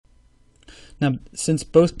Now, since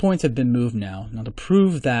both points have been moved now to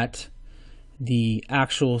prove that the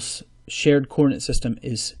actual shared coordinate system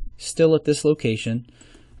is still at this location,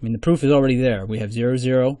 I mean, the proof is already there. We have 0,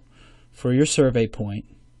 0 for your survey point,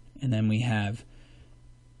 and then we have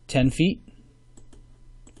 10 feet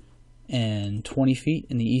and 20 feet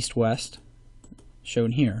in the east-west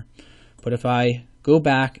shown here. But if I go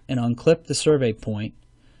back and unclip the survey point,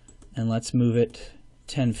 and let's move it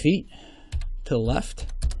 10 feet to the left,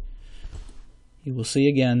 you will see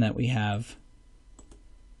again that we have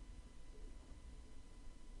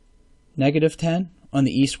 -10 on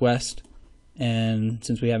the east-west, and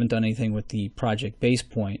since we haven't done anything with the project base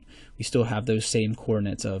point, we still have those same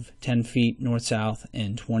coordinates of 10 feet north-south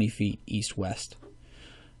and 20 feet east-west.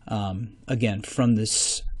 Again, from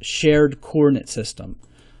this shared coordinate system,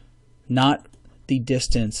 not the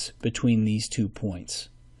distance between these 2 points.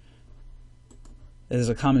 That is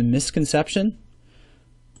a common misconception,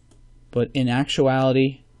 but in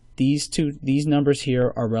actuality, these numbers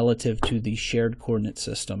here are relative to the shared coordinate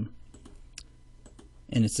system,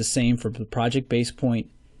 and it's the same for the project base point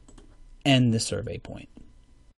and the survey point.